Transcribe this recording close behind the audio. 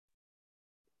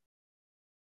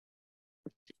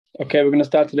Okay, we're going to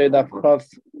start today the Chav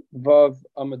Vav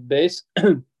Amud Beis.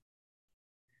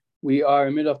 We are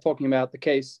in the middle of talking about the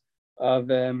case of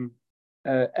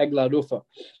Egla Rufa.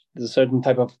 There's a certain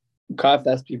type of calf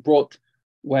that has to be brought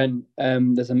when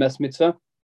there's a mes mitzvah.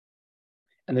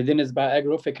 And the din is about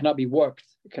Egla Rufa, it cannot be worked.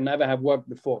 It can never have worked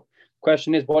before. The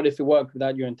question is, what if it worked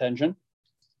without your intention?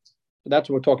 So that's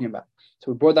what we're talking about.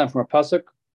 So we brought down from a pasuk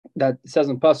that says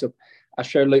in pasuk,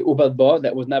 Asher le ubad ba,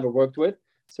 that was never worked with.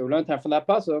 So we learned from that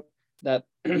pasuk that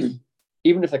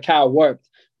even if the cow worked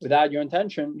without your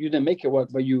intention, you didn't make it work,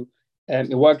 but it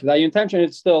worked without your intention,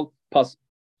 it's still possible.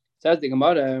 Says the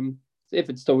Gemara, if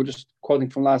it's still, we're just quoting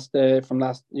from the last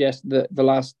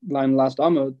line, last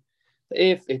Amud,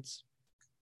 if it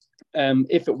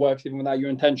works even without your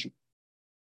intention,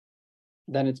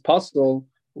 then it's possible.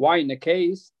 Why in the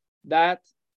case that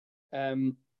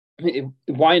it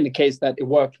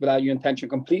worked without your intention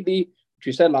completely, which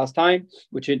we said last time,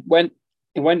 which it went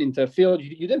into a field.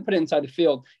 You didn't put it inside the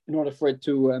field in order for it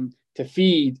to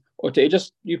feed or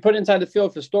you put it inside the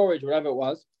field for storage, whatever it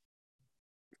was,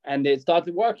 and it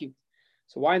started working.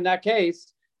 So why in that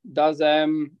case is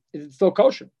it still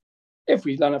kosher? If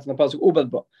we learn it from the pasuk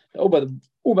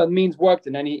ubad means worked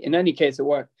in any case it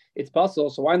worked. It's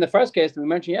possible. So why in the first case that we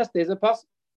mentioned yesterday is it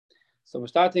possible? So we're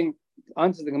starting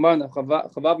answering the Gemara in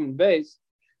Chavav Beis.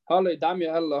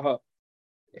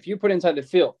 If you put inside the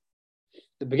field,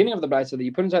 the beginning of the brayso that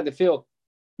you put inside the field,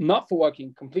 not for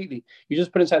working completely, you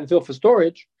just put inside the field for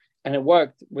storage, and it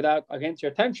worked without against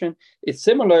your attention. It's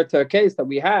similar to a case that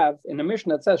we have in the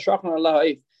Mishnah that says Shachna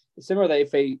Allah. It's similar that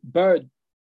if a bird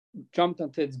jumped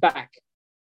onto its back,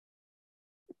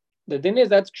 the thing is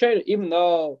that's kosher, even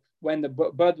though when the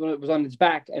bird was on its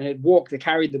back and it walked, it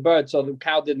carried the bird, so the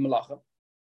cow did malacha.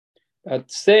 But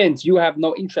since you have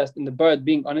no interest in the bird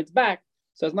being on its back,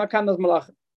 so it's not kandas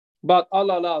malacha. But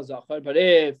but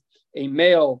if a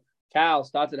male cow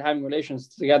started having relations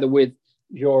together with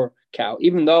your cow,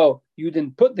 even though you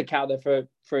didn't put the cow there for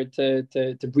it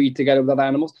to breed together with other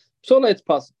animals, so it's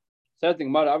possible. So I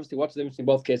think, obviously, what's the difference in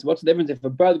both cases? What's the difference if a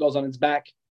bird goes on its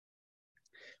back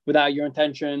without your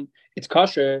intention? It's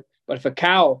kosher. But if a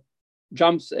cow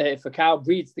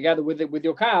breeds together with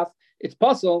your calf, it's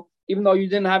possible, even though you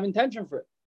didn't have intention for it.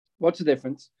 What's the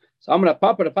difference? So I'm going to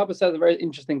the Papa says a very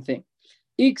interesting thing.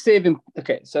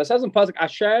 Okay, so it says in pasuk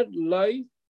Asher loy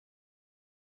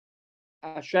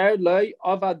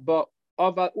avad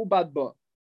ubad ba.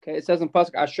 Okay, it says in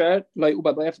pasuk Asher loy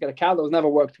ubad ba. You have to get a cow that was never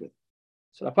worked with.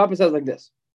 So the Papa says like this.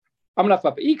 I'm not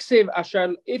Papa. Iksiv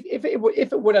Asher. If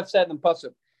it would have said in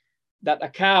pasuk that a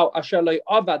cow Asher loy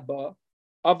avad ba,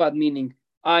 avad meaning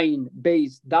ayin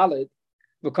beis dalid,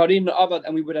 v'karin avad,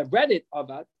 and we would have read it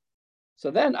avad.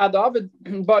 So then ad avad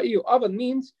ba'iu, avad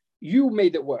means you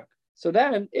made it work. So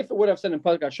then, if it would have said in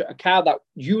pasuk a cow that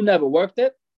you never worked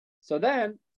it, so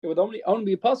then it would only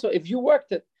be possible if you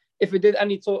worked it. If it did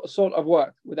any sort of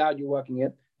work without you working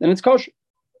it, then it's kosher.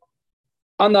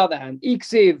 On the other hand,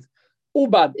 iksiv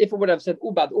ubad, if it would have said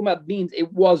ubad means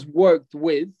it was worked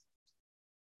with.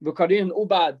 V'karin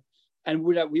ubad, and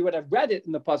we would have read it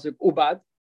in the pasuk ubad.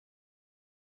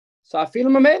 So I feel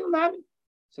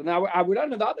So now I would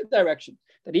learn in the other direction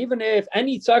that even if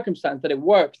any circumstance that it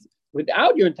worked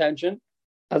without your intention,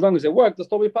 as long as it worked, it'll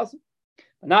still be possible.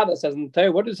 And now that says in the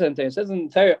Torah, what does it say in the Torah? It says in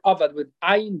the Torah, avad with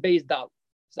ayin beis dal.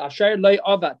 It's asher loy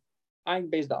avad, ayin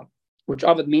beis dal, which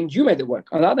avad means you made it work.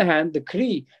 On the other hand, the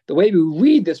kri, the way we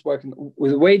read this work, the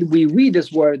way we read this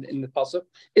word in the pasuk,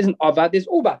 isn't avad, it's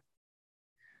ubad.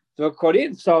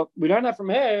 So we learn that from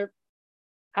here.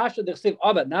 Hasha d'chsiv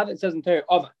avad. Now that it says in Torah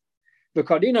avad, the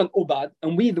karin on ubad,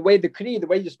 and the way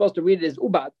you're supposed to read it is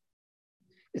ubad.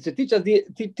 It's to teach us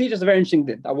a very interesting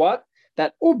thing. That what?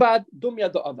 That ubad dumya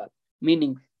do avad,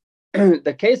 meaning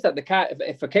the case that the cow,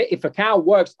 if a cow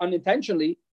works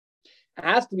unintentionally, it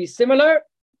has to be similar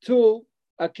to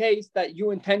a case that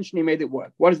you intentionally made it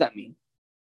work. What does that mean?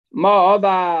 Ma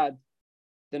avad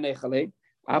the nechale,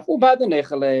 af ubad the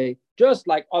nechale, just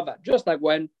like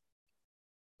when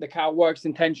the cow works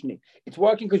intentionally, it's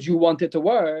working because you want it to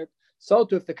work. So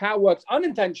too, if the cow works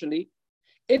unintentionally,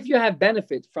 if you have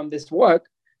benefit from this work,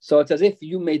 so it's as if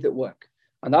you made it work.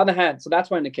 On the other hand, so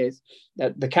that's why in the case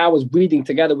that the cow was breeding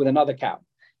together with another cow,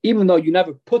 even though you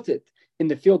never put it in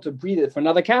the field to breed it for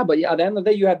another cow, but at the end of the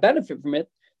day, you have benefit from it,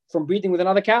 from breeding with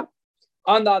another cow.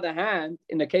 On the other hand,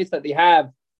 in the case that they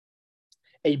have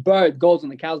a bird goes on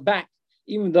the cow's back,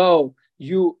 even though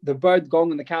the bird going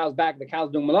on the cow's back, the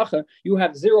cow's doing malacha, you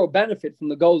have zero benefit from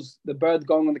the bird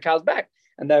going on the cow's back,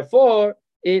 and therefore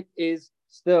it is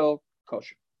still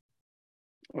kosher.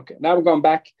 Okay, now we're going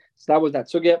back. So that was that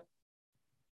sugya.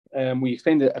 We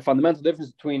explained a fundamental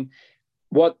difference between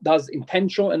what does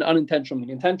intentional and unintentional mean.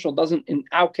 Intentional doesn't, in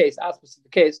our case, our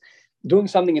specific case, doing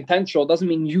something intentional doesn't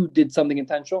mean you did something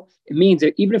intentional. It means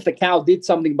that even if the cow did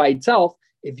something by itself,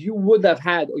 if you would have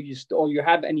had or you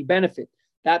have any benefit,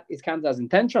 that is counted as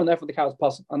intentional, and therefore the cow is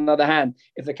possible. On the other hand,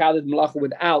 if the cow did malacha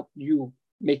without you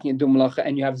making it do malacha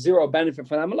and you have zero benefit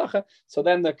from that malacha, so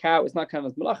then the cow is not counted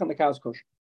as malacha and the cow is kosher.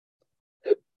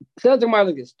 So the Gemara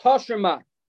like this: Tashrma,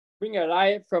 bring a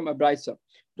raya from a brisa.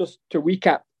 Just to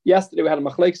recap, yesterday we had a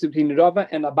machlekes between Rava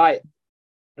and Abaye.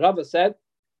 Rava said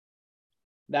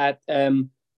that we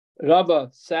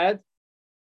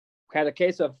had a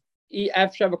case of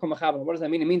ef sheva kol mechaber. What does that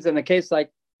mean? It means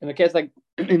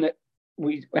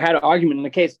we had an argument in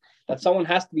a case that someone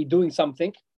has to be doing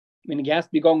something, meaning he has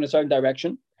to be going in a certain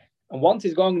direction, and once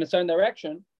he's going in a certain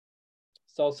direction,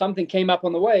 so something came up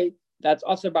on the way that's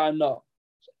also by no.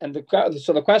 And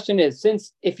so the question is,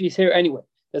 since if he's here anyway,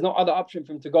 there's no other option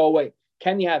for him to go away.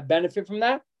 Can he have benefit from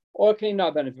that, or can he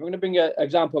not benefit? We're going to bring an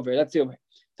example over here. Let's see over here.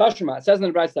 Tashma, it says in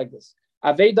the Braisa like this: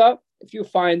 Aveda, if you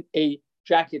find a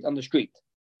jacket on the street,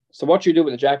 so what you do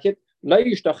with the jacket?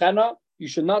 You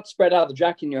should not spread out the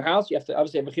jacket in your house. You have to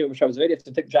obviously have a chiyuv b'Shabbos. You have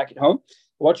to take the jacket home.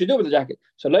 What you do with the jacket?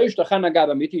 So you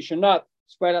should not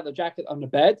spread out the jacket on the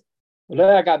bed.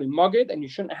 And you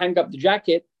shouldn't hang up the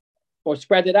jacket or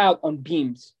spread it out on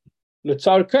beams.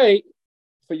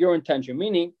 For your intention,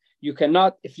 meaning you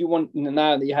cannot, if you want,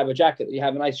 now that you have a jacket, you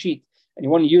have a nice sheet, and you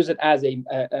want to use it as a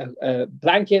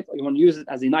blanket, or you want to use it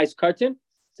as a nice curtain.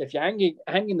 So if you're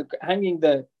hanging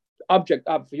the object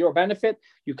up for your benefit,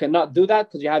 you cannot do that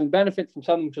because you're having benefit from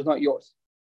something which is not yours.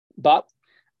 But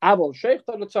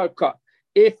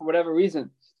if for whatever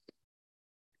reason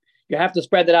you have to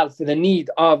spread it out for the need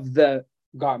of the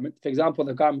garment, for example,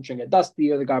 the garment shouldn't get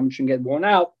dusty or the garment shouldn't get worn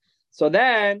out, so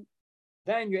then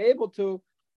you're able to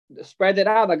spread it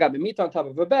out. Like meat on top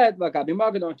of a bed, like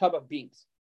magid on top of beams.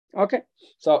 Okay,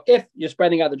 so if you're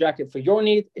spreading out the jacket for your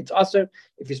need, it's usher.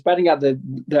 If you're spreading out the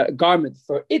garment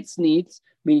for its needs,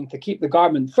 meaning to keep the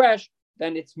garment fresh,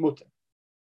 then it's mutter.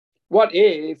 What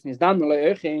if you got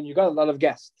a lot of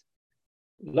guests?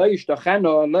 You have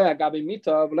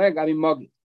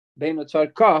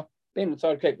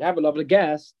a lot of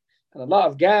guests, and a lot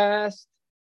of guests,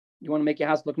 you want to make your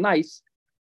house look nice.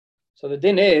 So the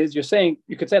din is, you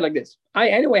could say like this: I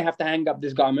anyway have to hang up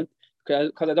this garment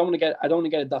because I don't want to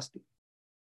get it dusty.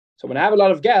 So when I have a lot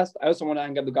of guests, I also want to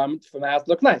hang up the garment for my house to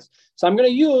look nice. So I'm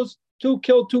going to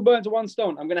kill two birds with one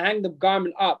stone. I'm going to hang the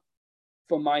garment up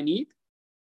for my need,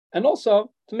 and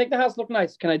also to make the house look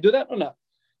nice. Can I do that or not?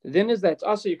 The din is that it's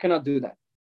also you cannot do that.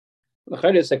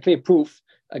 The is a clear proof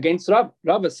against Rav.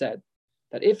 Rav said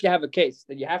that if you have a case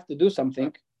that you have to do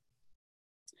something,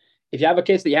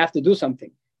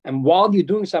 and while you're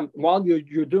doing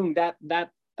that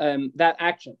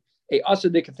action, a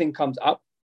asadik thing comes up.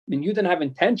 I mean, you didn't have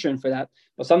intention for that,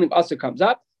 but something asa comes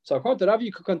up. So according to Rav,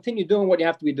 you could continue doing what you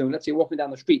have to be doing. Let's say you're walking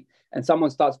down the street and someone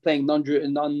starts playing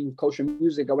non-kosher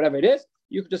music or whatever it is.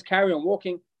 You could just carry on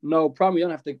walking, no problem. You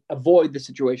don't have to avoid the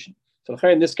situation. So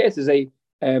in this case is a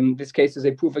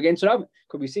proof against Rav.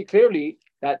 Because we see clearly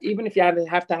that even if you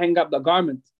have to hang up the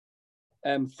garment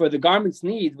for the garment's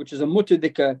need, which is a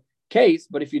mutadika case,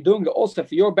 but if you're doing it also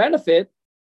for your benefit,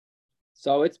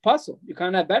 so it's possible. You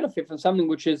can't have benefit from something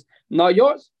which is not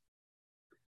yours.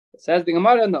 It says the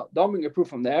Gemara, no, don't bring a proof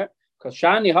from there, because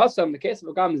Shani Hasam, the case of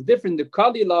a garment is different. The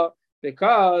Kalila,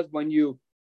 because when you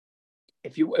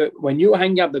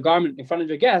hang up the garment in front of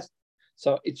your guest,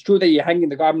 so it's true that you're hanging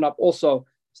the garment up also,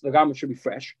 so the garment should be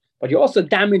fresh, but you're also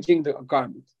damaging the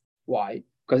garment. Why?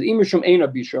 Because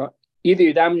either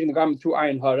you're damaging the garment through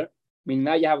iron hara, meaning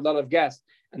now you have a lot of guests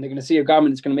and they're going to see your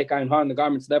garment, it's going to make iron hara in the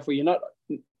garment, so therefore you're not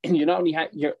only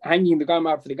you're hanging the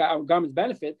garment out for the garment's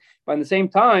benefit, but at the same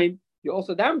time you're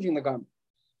also damaging the garment.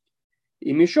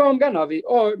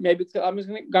 Or maybe the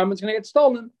garment's going to get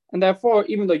stolen, and therefore,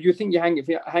 even though you think you're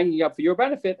hanging up for your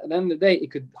benefit, at the end of the day, it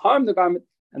could harm the garment,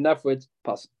 and therefore it's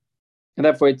possible. And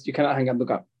therefore, you cannot hang up the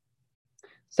garment.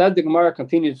 Said the Gemara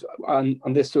continues on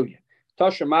this sugya.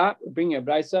 Toshama, bringing a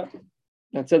brisa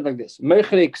that says like this: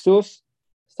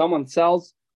 someone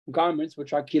sells garments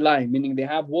which are kilayim, meaning they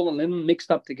have wool and linen mixed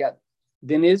up together.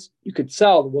 Then is you could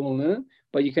sell the wool and linen,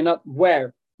 but you cannot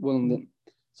wear wool and linen.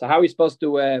 So how are you supposed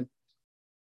to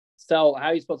sell? How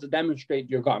are you supposed to demonstrate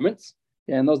your garments?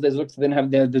 Yeah, in those days, they didn't have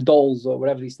the dolls or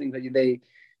whatever these things that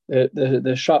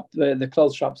the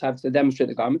clothes shops have to demonstrate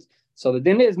the garments. So the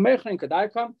din is merchin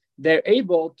kadaikam. They're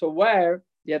able to wear.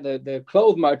 Yeah, the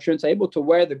clothes merchants are able to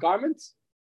wear the garments,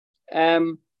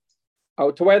 or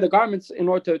to wear the garments in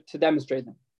order to demonstrate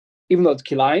them, even though it's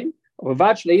kilayim or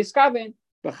vach leiskaven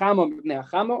b'chama b'nei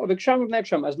achama or b'ksham b'nei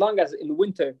ksham. As long as in the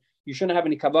winter you shouldn't have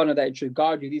any kavanah that it should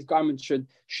guard you. These garments should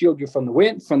shield you from the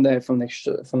wind, from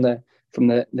the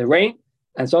rain.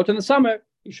 And so in the summer,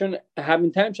 you shouldn't have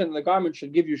intention that the garment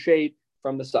should give you shade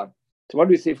from the sun. So what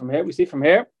do we see from here? We see from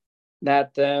here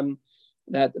that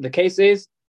that the case is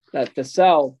that to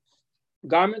sell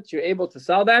garments, you're able to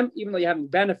sell them, even though you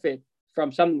haven't benefit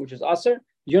from something which is asr.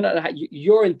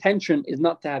 Your intention is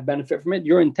not to have benefit from it.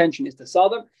 Your intention is to sell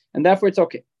them, and therefore it's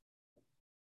okay.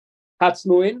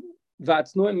 Hatznuin,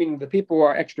 v'atznuin, meaning the people who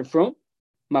are extra frum.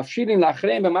 Mafshilin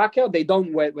la'achrein b'makel, they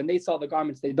don't wear, when they sell the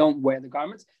garments, they don't wear the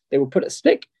garments. They will put a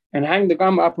stick and hang the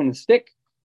garment up on a stick,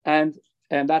 and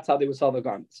that's how they will sell the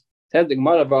garments. Says the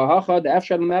Gemara,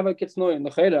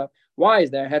 why is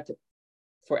there a heter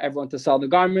for everyone to sell the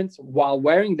garments while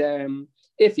wearing them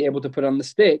if you're able to put on the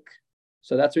stick?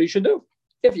 So that's what you should do.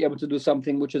 If you're able to do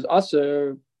something which is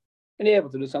asr, and you're able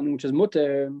to do something which is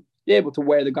mutter, you're able to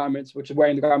wear the garments, which is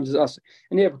wearing the garments is asr,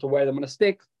 and you're able to wear them on a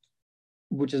stick,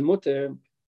 which is mutter.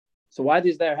 So why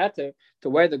is there a heter to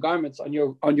wear the garments on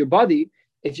your body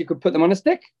if you could put them on a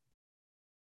stick?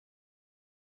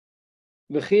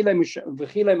 And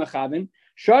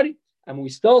we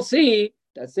still see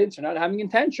that since you're not having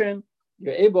intention,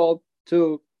 you're able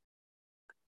to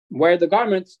wear the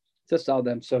garments to sell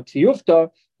them. So tiyufta,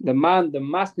 the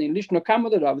masni lishno kama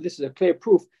the Rava. This is a clear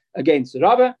proof against the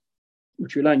Rava,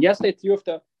 which we learned yesterday.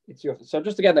 Tiyufta, it's yufta. So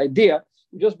just to get the idea,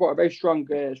 we just brought a very strong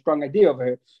idea over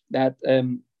here that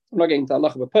I'm not getting to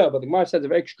Allah but the Gemara says a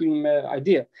very extreme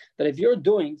idea that if you're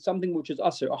doing something which is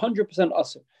asr, 100%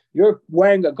 asr, you're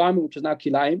wearing a garment which is now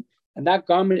kilayim, and that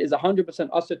garment is 100%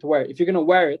 asr to wear. If you're going to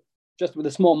wear it just with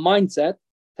a small mindset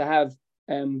to have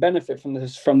benefit from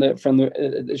this, from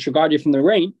the should guard you from the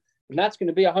rain, and that's going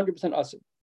to be 100% asr.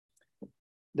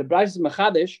 The Brayos is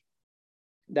machadish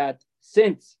that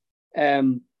since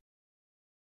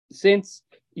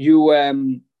you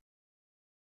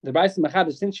the Brayos is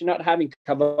machadish, since you're not having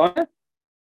kavanah,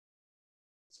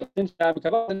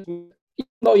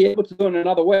 even though you're able to do it in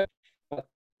another way, but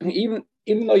even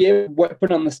though you're able to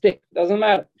put it on the stick, doesn't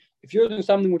matter. If you're doing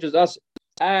something which is asr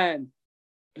and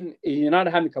you're not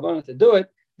having kavanah to do it,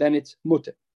 then it's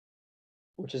mutter,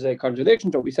 which is a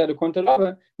contradiction to what we said according to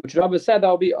Rava, which Rava said that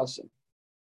will be asr.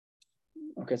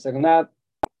 Okay, second that,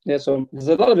 yeah. So there's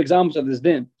a lot of examples of this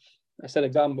din. I said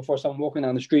example before, someone walking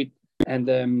down the street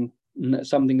and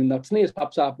something in the sneeze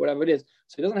pops up, whatever it is.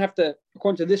 So he doesn't have to,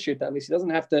 according to this shit at least, he doesn't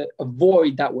have to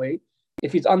avoid that way.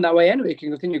 If he's on that way anyway, he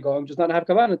can continue going, just not have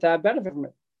kavanah to have benefit from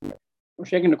it.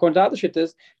 According to other shit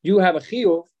is you have a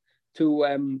chiyuv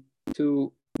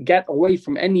to get away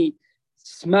from any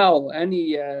smell,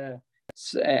 any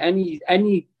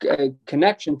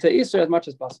connection to Israel as much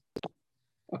as possible.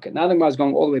 Okay, now the Gemara is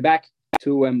going all the way back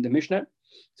to the Mishnah.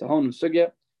 So Honu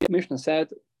Sugya, Mishnah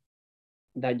said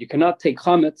that you cannot take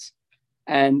chametz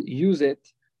and use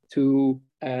it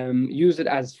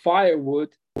as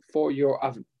firewood for your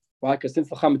oven. Why? Because since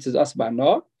the chametz is asba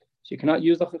no, so you cannot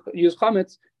use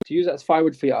chametz to use it as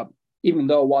firewood for your oven. Even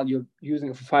though while you're using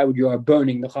it for firewood, you are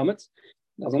burning the chametz.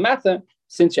 Doesn't matter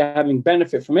since you're having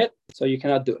benefit from it, so you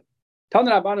cannot do it.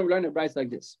 Tanur Rabbanan, we learn a brayso like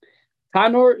this.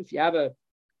 Tanur, if you have a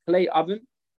clay oven,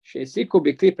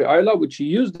 which you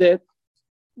used it,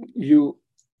 you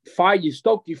fired it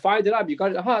up, you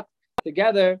got it hot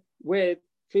together with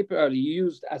klipa arla. You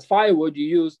used as firewood, you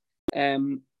used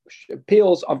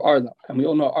peels of arla, and we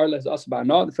all know arla is asba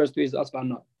no. The first three is asba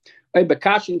no.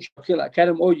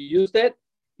 Or you used it,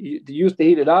 you used to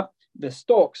heat it up, the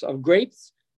stalks of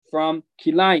grapes from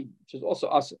kilayim, which is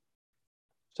also asr.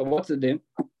 So what's the din?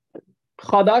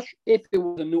 Chadash, if it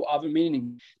was a new oven,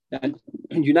 meaning that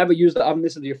you never used the oven,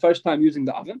 this is your first time using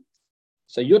the oven.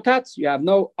 So yutatz, you have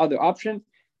no other option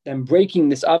than breaking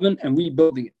this oven and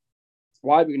rebuilding it.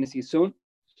 Why? We're going to see soon.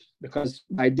 Because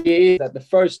the idea is that the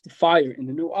first fire in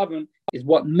the new oven is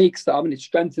what makes the oven, it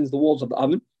strengthens the walls of the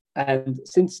oven. And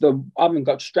since the oven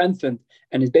got strengthened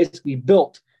and is basically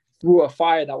built through a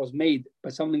fire that was made by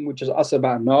something which is asr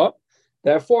ba'ana,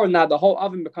 therefore now the whole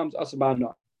oven becomes asr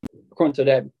ba'ana, according to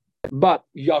them. But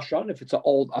yashan, if it's an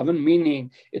old oven,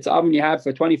 meaning it's an oven you have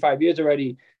for 25 years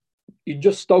already, you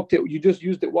just stoked it, you just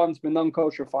used it once with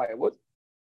non-kosher firewood.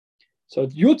 So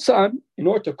yutzan, in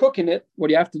order to cook in it,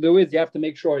 what you have to do is you have to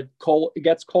make sure it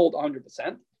gets cold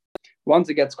 100%. Once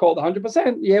it gets cold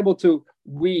 100%, you're able to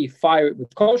re-fire it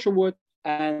with kosher wood,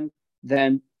 and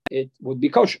then it would be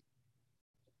kosher.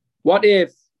 What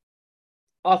if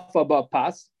afaba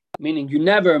pas, meaning you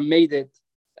never made it,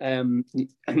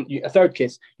 a third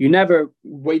case, you never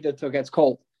waited till it gets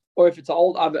cold. Or if it's an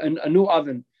old oven, a new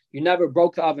oven, you never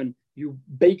broke the oven, you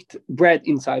baked bread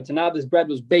inside. So now this bread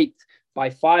was baked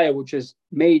by fire, which is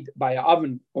made by an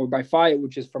oven, or by fire,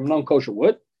 which is from non-kosher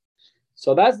wood.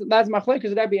 So that's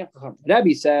machlekes Rebbe and Chacham.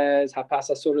 Rebbe says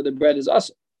hapas asur, the bread is asur,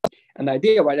 and the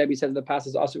idea why Rebbe says the pas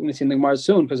is asur, we're going to see in the Gemara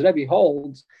soon, because Rebbe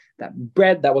holds that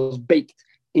bread that was baked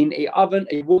in a oven,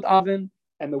 a wood oven,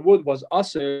 and the wood was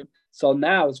asur. So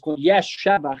now it's called yesh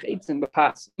shavach eitzim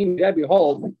b'pas. Rebbe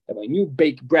holds that when you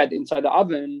bake bread inside the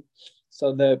oven,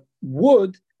 so the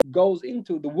wood goes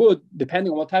into the wood,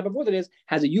 depending on what type of wood it is,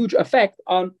 has a huge effect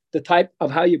on the type of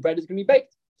how your bread is going to be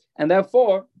baked. And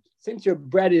therefore, since your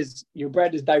bread is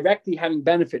directly having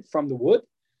benefit from the wood,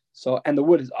 and the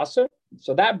wood is asur,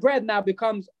 so that bread now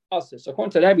becomes asur. So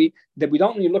according to Rebbe, that we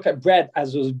don't really look at bread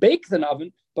as it was baked in the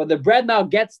oven, but the bread now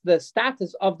gets the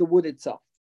status of the wood itself.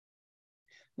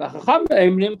 The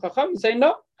Chacham say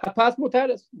no, hapas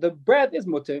muteres. The bread is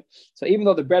muter. So even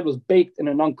though the bread was baked in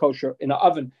a non-kosher, in an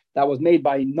oven that was made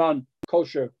by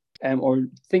non-kosher or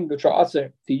thing which are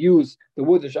asur to use, the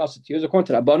wood is asur to use,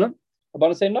 according to Rabbanan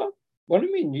say no. What do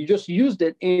you mean? You just used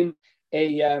it in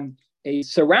a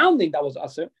surrounding that was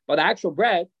asur, but the actual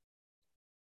bread,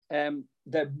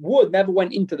 the wood never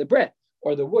went into the bread,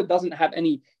 or the wood doesn't have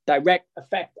any direct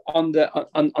effect on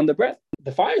the bread.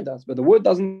 The fire does, but the wood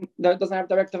doesn't have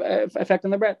direct effect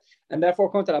on the bread, and therefore,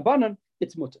 according to Rabbanan,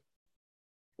 it's mutter.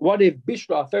 What if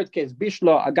bishla? Third case,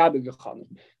 bishla agabe gechanim.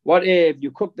 What if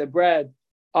you cook the bread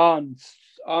on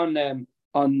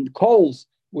coals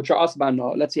which are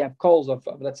asban? Let's say you have coals of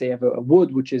let's say you have a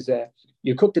wood which is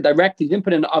you cooked it directly. You didn't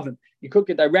put it in the oven. You cook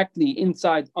it directly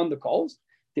inside on the coals.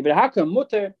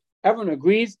 Mutter. Everyone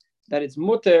agrees that it's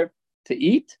mutter to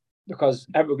eat, because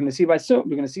we're going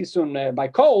to see soon by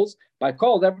coals. By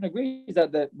coals, everyone agrees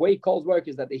that the way coals work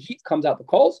is that the heat comes out the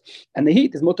coals, and the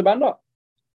heat is mutter b'anah.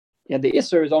 Yeah, the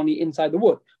isser is only inside the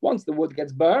wood. Once the wood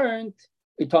gets burnt,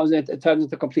 it turns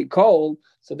into complete coal.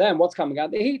 So then, what's coming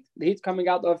out? The heat. The heat's coming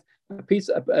out of a piece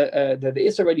of the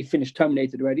isser already finished,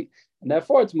 terminated already, and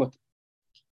therefore it's mutter.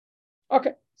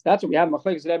 Okay, so that's what we have.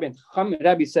 Machlekes Rebbe and Chacham.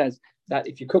 Rebbe says that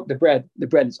if you cook the bread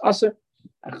is asur.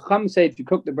 And Chacham say if you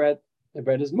cook the bread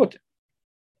is mutter.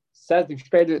 Says the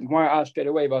Gemara asked straight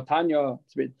away about Tanya.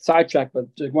 It's a bit sidetracked,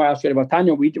 but the Gemara asked straight about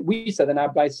Tanya. We said in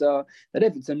our brisa that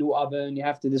if it's a new oven, you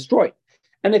have to destroy it,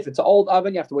 and if it's an old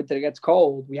oven, you have to wait till it gets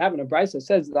cold. We have in a brisa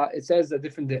says a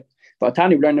different day. But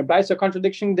Tanya, we learn a brisa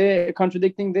contradicting day,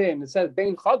 and it says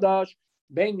bein chadash,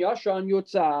 bein yashan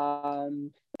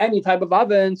yutzan. Any type of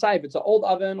oven, say if it's an old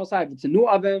oven or say if it's a new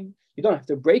oven, you don't have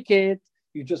to break it.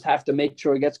 You just have to make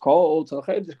sure it gets cold. So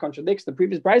this contradicts the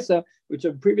previous brisa, which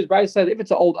the previous brisa said if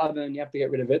it's an old oven, you have to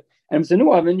get rid of it. And if it's a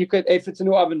new oven, you have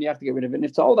to get rid of it. And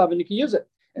if it's an old oven, you can use it.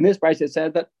 And this brisa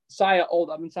said that saya old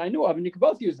oven, saya new oven, you can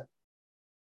both use it.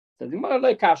 So it's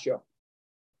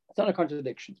not a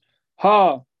contradiction.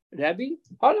 Rebbe,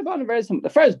 very simple. The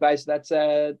first brisa that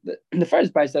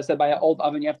said by an old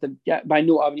oven by a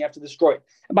new oven you have to destroy it.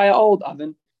 And by an old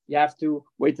oven you have to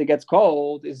wait till it gets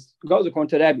cold goes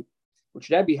according to Rebbe. Which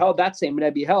Rebbe held, that same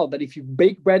Rebbe held that if you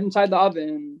bake bread inside the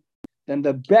oven, then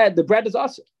the bread is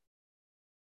asur.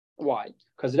 Why?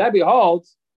 Because Rebbe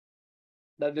holds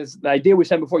that is the idea we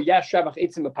said before, yesh shavach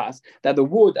eitzim b'pas, that the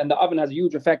wood and the oven has a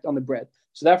huge effect on the bread.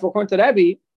 So therefore, according to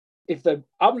Rebbe, if the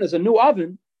oven is a new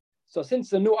oven, so since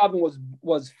the new oven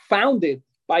was founded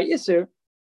by isser,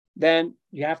 then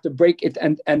you have to break it,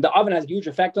 and the oven has a huge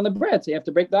effect on the bread, so you have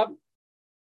to break the oven.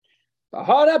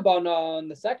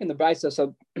 The second, the brisa,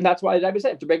 so that's why Rebbe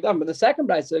said to break the oven. But the second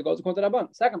brisa goes according to Rabban.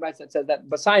 The second brisa says that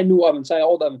beside new oven, beside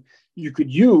old oven, you could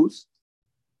use.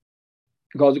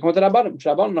 Goes according to Rabban.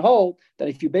 Rabban hold that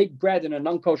if you bake bread in a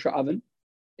non-kosher oven,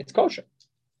 it's kosher.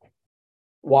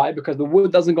 Why? Because the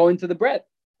wood doesn't go into the bread,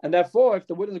 and therefore, if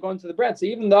the wood doesn't go into the bread, so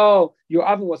even though your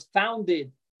oven was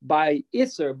founded by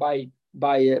isser,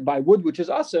 by wood which is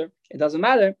asur, it doesn't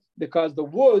matter because the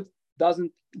wood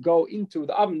doesn't go into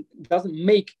the oven, doesn't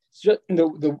make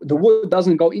the wood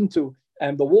doesn't go into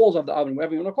the walls of the oven,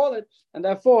 whatever you want to call it, and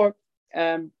therefore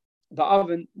the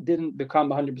oven didn't become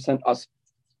 100% asur.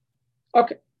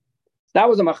 Okay, that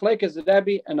was a machlekes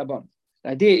Rebbe and Rabban. The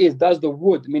idea is, does the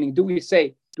wood, meaning do we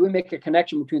make a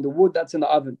connection between the wood that's in the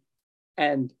oven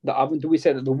and the oven? Do we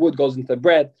say that the wood goes into the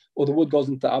bread or the wood goes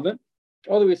into the oven?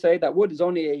 Or do we say that wood is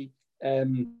only I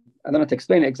don't know to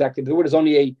explain it exactly. The wood is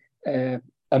only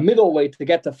a middle way to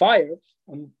get to fire.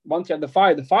 And once you have the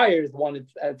fire is the one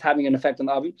that's having an effect on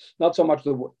the oven, not so much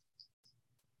the wood.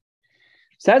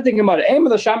 Says thinking about it, aim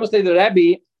of the Shammos the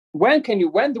Rebbe. When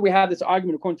do we have this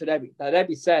argument according to Rebbe? That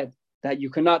Rebbe said that you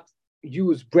cannot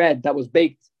use bread that was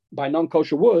baked by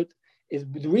non-kosher wood. Is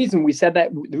the reason we said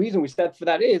that? The reason we said for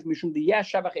that is mishum the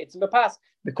yesh shavach eitzim b'pas,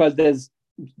 because there's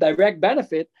direct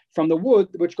benefit from the wood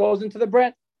which goes into the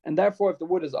bread, and therefore if the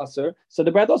wood is asur, so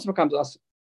the bread also becomes asur.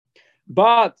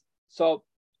 But so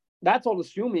that's all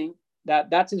assuming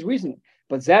That's his reasoning.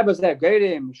 But Zeb is that great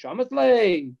him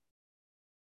Shamatlay.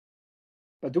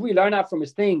 But do we learn out from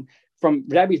his thing from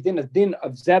Rabbi's din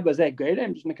of Zeb is that great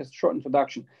him? Just make a short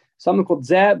introduction. Something called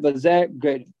Zeb is that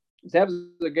great. Zeb is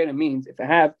that great means if I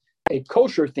have a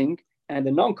kosher thing and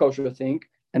a non-kosher thing,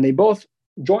 and they both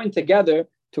join together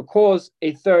to cause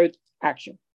a third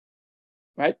action,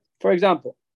 right? For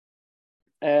example,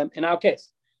 in our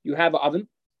case, you have an oven,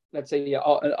 let's say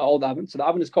an old oven. So the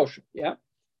oven is kosher, yeah?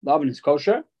 The oven is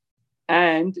kosher,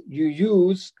 and you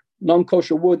use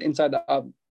non-kosher wood inside the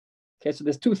oven. Okay, so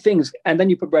there's two things, and then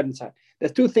you put bread inside.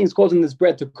 There's two things causing this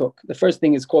bread to cook. The first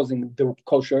thing is causing the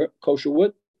kosher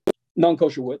wood,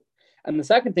 non-kosher wood. And the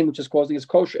second thing which is causing is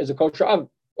a kosher oven.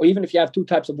 Or even if you have two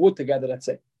types of wood together, let's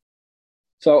say.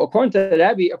 So according to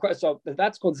Rabbi, so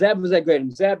that's called Zeb,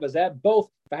 Zeb, both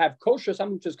if I have kosher,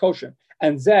 something which is kosher,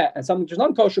 and Zeb, and something which is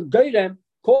non-kosher, Geirem,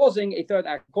 causing a third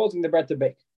act, causing the bread to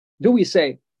bake. Do we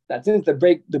say that since the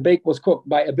bake was cooked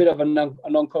by a bit of a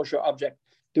non-kosher object,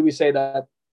 do we say that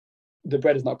the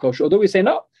bread is not kosher? Or do we say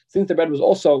no, since the bread was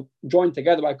also joined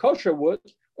together by kosher wood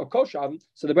or kosher oven,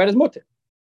 so the bread is mutter?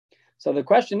 So the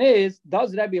question is,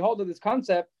 does Rabbi hold of this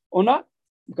concept or not?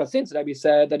 Because since Rabbi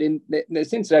said that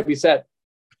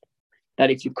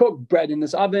if you cook bread in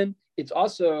this oven, it's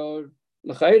also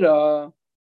l'chayra.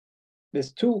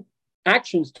 There's two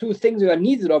actions, two things that are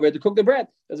needed over here to cook the bread.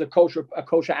 There's a kosher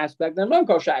aspect and a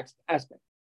non-kosher aspect.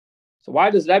 So why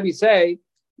does Rabbi say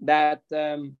that?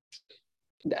 In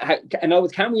other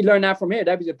words, can we learn that from here?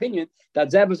 Rabbi's opinion that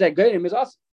Zeb is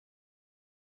us.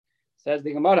 Says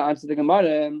the Gemara, answer the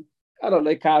Gemara.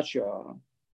 Rabbi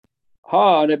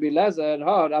Lezer,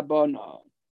 Rabbana.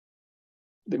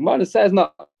 The Gemara says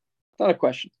no, it's not a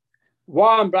question.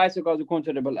 One brayso goes according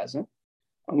to Rabbi Lezer,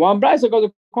 and one brayso goes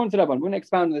according to Rabban. We're going to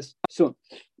expand on this soon.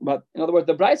 But in other words,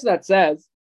 the brayso that says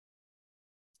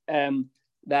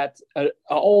that an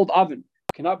old oven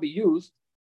cannot be used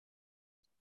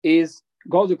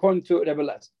goes according to Rabbi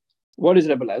Lezer. What is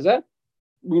Rabbi Lezer?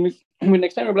 We're going to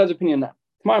explain Rabbi Lezer's opinion now.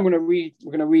 Tomorrow we're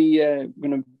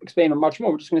going to explain much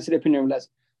more. We're just going to see the opinion of Rabbi Lezer.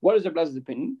 What is Rabbi Lezer's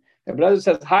opinion? Rabbi Lezer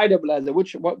says, "Hi, Rabbi Lezer.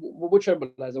 Which Rabbi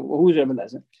Lezer? Who's Rabbi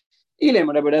Lezer?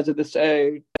 Rabbi Lezer. This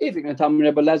if you're going to tell me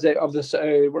Rabbi Lezer of this,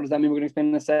 what does that mean? We're going to explain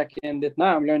in a second. That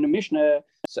now I'm learning the Mishnah.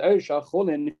 If you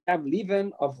have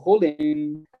leaven of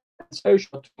cholin,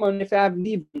 if you have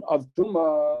leaven of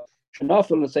tuma,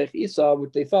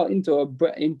 which they fell into a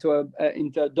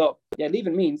dough. Yeah,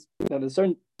 leaven means that there's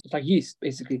certain. It's like yeast,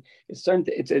 basically. There's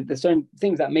certain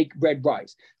things that make bread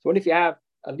rise. So what if you have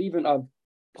a leaven of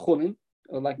cholin,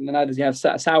 or like in the nowadays you have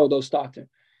sourdough starter.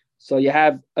 So you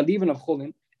have a leaven of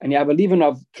cholin and you have a leaven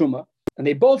of truma, and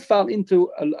they both fell into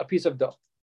a piece of dough.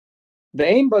 The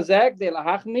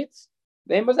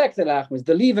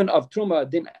leaven of truma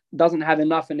doesn't have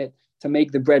enough in it to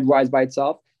make the bread rise by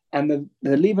itself, and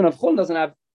the leaven of cholin doesn't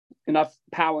have enough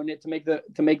power in it to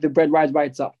make the bread rise by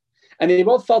itself. And they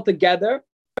both fell together.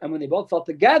 And when they both fell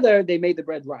together, they made the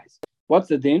bread rise. What's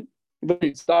the din?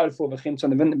 It started for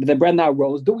the bread now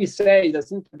rose. Do we say that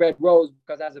since the bread rose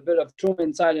because it has a bit of truma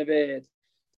inside of it,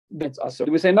 it's also?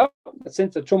 Do we say no? That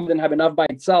since the truma didn't have enough by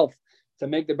itself to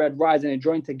make the bread rise and it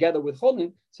joined together with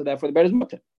cholin, so therefore the bread is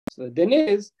mutter. So the din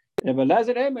is, Rabbi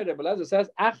Lezer says,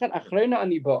 I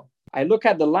look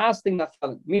at the last thing that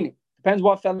fell in, meaning depends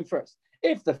what fell in first.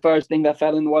 If the first thing that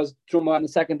fell in was truma and the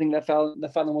second thing that fell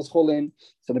in was cholin,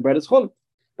 so the bread is cholin.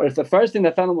 But if the first thing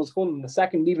that fell in was cholin and the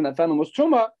second leaven that fell in was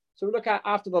truma, so we look at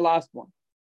after the last one.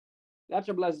 That's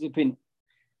Rabbi Lezer's opinion.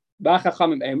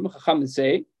 Chachamim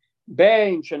say,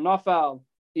 Bein shenafal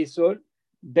isur,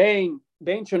 bein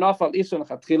shenafal isur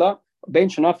lechatchila, bein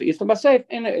shenafal isur b'seif.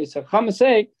 Chachamim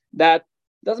say that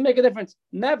doesn't make a difference.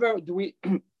 Never do we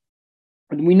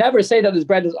never say that this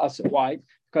bread is asur. Why?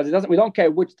 Because we don't care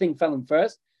which thing fell in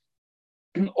first.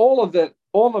 all of the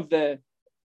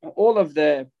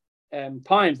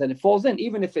times that it falls in,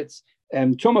 even if it's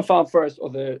truma fell first or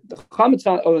the chametz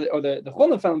fell or the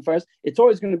cholin fell in first, it's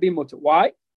always going to be mutter.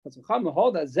 Why? Because the chametz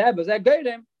hold that zeb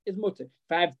geirem is mutter.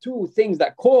 If I have two things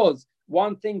that cause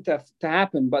one thing to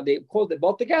happen, but they cause it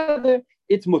both together,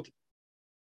 it's mutter.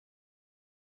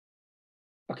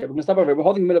 Okay, we're going to stop over here. We're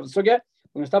holding the middle of the sugya.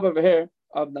 We're going to stop over here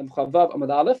of the Chavav Amud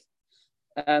Aleph,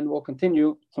 and we'll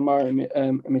continue tomorrow. Have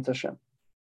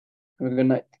a good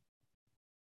night.